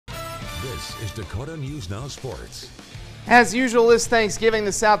This is Dakota News Now Sports. As usual this Thanksgiving,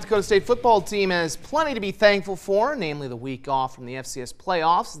 the South Dakota State football team has plenty to be thankful for, namely the week off from the FCS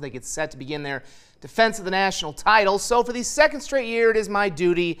playoffs as they get set to begin their defense of the national title. So for the second straight year, it is my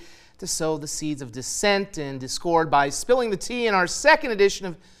duty to sow the seeds of dissent and discord by spilling the tea in our second edition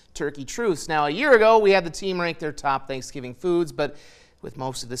of Turkey Truths. Now, a year ago, we had the team rank their top Thanksgiving foods, but with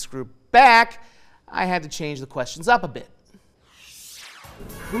most of this group back, I had to change the questions up a bit.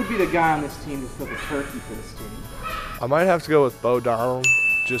 Who'd be the guy on this team to cook a turkey for this team? I might have to go with Bo Donald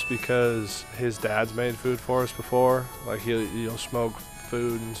just because his dad's made food for us before. Like he'll smoke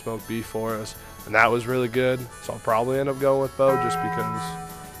food and smoke beef for us, and that was really good. So I'll probably end up going with Bo just because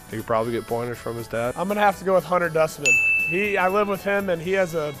he could probably get pointers from his dad. I'm gonna have to go with Hunter Dustman. I live with him, and he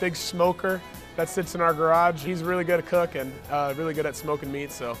has a big smoker that sits in our garage. He's really good at cook and really good at smoking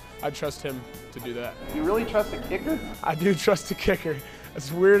meat, so I trust him to do that. You really trust a kicker? I do trust a kicker,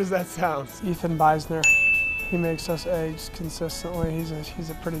 as weird as that sounds. Ethan Beisner. He makes us eggs consistently. He's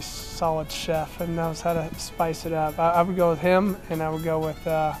a pretty solid chef and knows how to spice it up. I would go with him, and I would go with,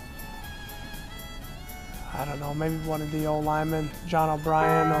 I don't know, maybe one of the old linemen, John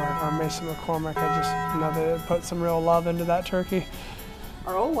O'Brien or Mason McCormick. I just know they put some real love into that turkey.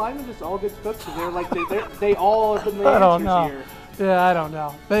 Are old linemen just all good cooks? Because they're like they all have been the I don't answers know. here. Yeah, I don't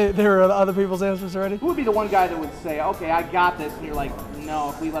know. They were other people's answers already. Who would be the one guy that would say, okay, I got this, and you're like, no,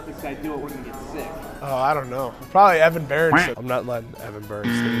 if we let this guy do it, we're going to get sick? Oh, I don't know. Probably Evan Barron. I'm not letting Evan Burns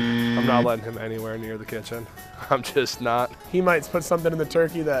leave. I'm not letting him anywhere near the kitchen. I'm just not. He might put something in the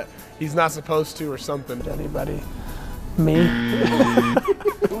turkey that he's not supposed to or something. Anybody? Me?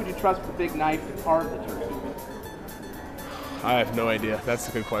 Who would you trust with a big knife to carve the turkey? I have no idea. That's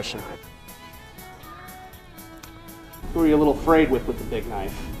a good question. Who are you a little afraid with the big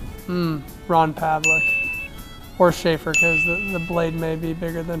knife? Ron Pavlik. Or Schaefer, because the blade may be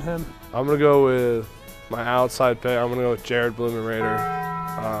bigger than him. I'm gonna go with my outside pick. I'm gonna go with Jared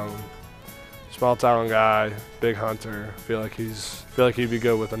Blumenrader. Small town guy, big hunter. Feel like he'd be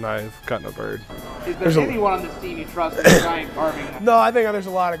good with a knife, cutting a bird. Is there anyone on this team you trust in giant carving? No, I think there's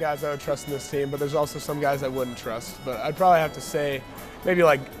a lot of guys I would trust in this team, but there's also some guys I wouldn't trust. But I'd probably have to say maybe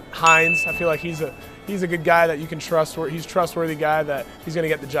like Hines. I feel like he's a good guy that you can trust. He's a trustworthy guy that he's going to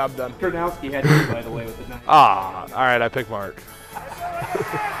get the job done. Kurnowski had you, by the way, with the knife. All right, I pick Mark.